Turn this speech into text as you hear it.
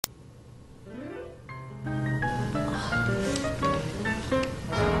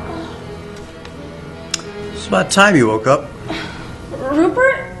about time you woke up.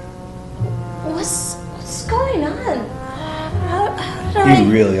 Rupert? What's going on? How did I... You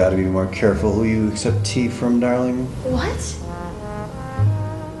really ought to be more careful who you accept tea from, darling. What?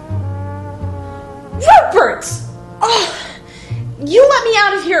 Rupert! Oh, you let me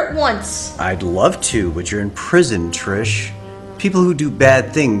out of here at once. I'd love to, but you're in prison, Trish. People who do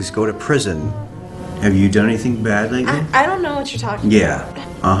bad things go to prison. Have you done anything bad lately? I don't know what you're talking about.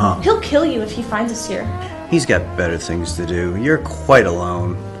 Yeah, He'll kill you if he finds us here. He's got better things to do. You're quite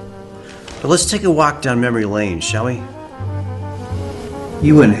alone. But let's take a walk down memory lane, shall we?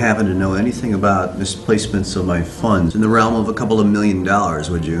 You wouldn't happen to know anything about misplacements of my funds in the realm of a couple of $1 million,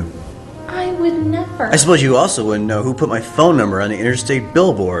 would you? I would never. I suppose you also wouldn't know who put my phone number on the interstate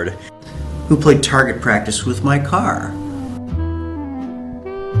billboard. Who played target practice with my car.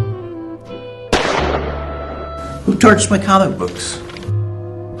 Who torched my comic books.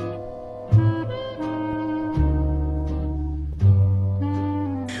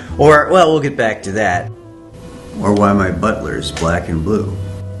 Or, well, we'll get back to that. Or why my butler's black and blue.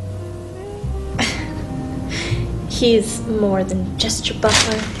 He's more than just your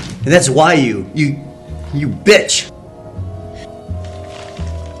butler. And that's why you bitch.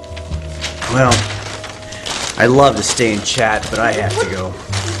 Well, I'd love to stay and chat, but I have to go.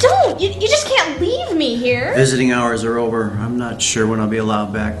 Don't! You just can't leave me here. Visiting hours are over. I'm not sure when I'll be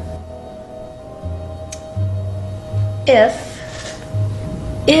allowed back.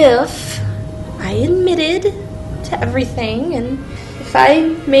 If I admitted to everything and if I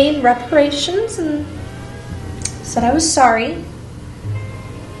made reparations and said I was sorry,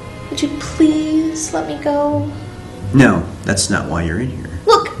 would you please let me go? No, that's not why you're in here.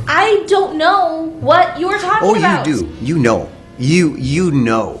 Look, I don't know what you're talking about. Oh, you do. You know. You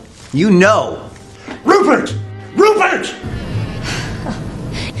know. You know. Rupert! Rupert!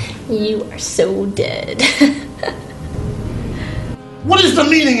 You are so dead. What is the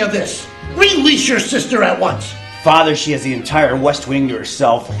meaning of this? Release your sister at once! Father, she has the entire West Wing to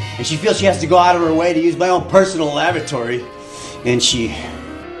herself, and she feels she has to go out of her way to use my own personal lavatory. And she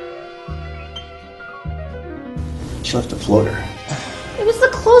left a floater. It was the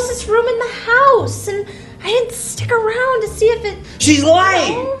closest room in the house, and I didn't stick around to see if it... She's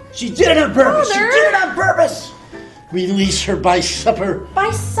lying! No. She did it on purpose! Father. She did it on purpose! Release her by supper.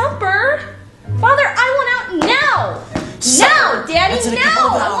 By supper? Father, I want out now! Now, Daddy, That's in a now!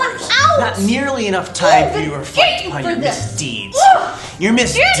 couple of I hours. want out! Not nearly enough time Oh, for then you to reflect thank you upon for your this. misdeeds. Ugh. Your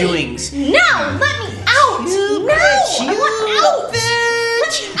misdoings. Daddy, now, let me out! You no! bitch, I want you out!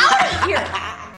 bitch. Let me out of here!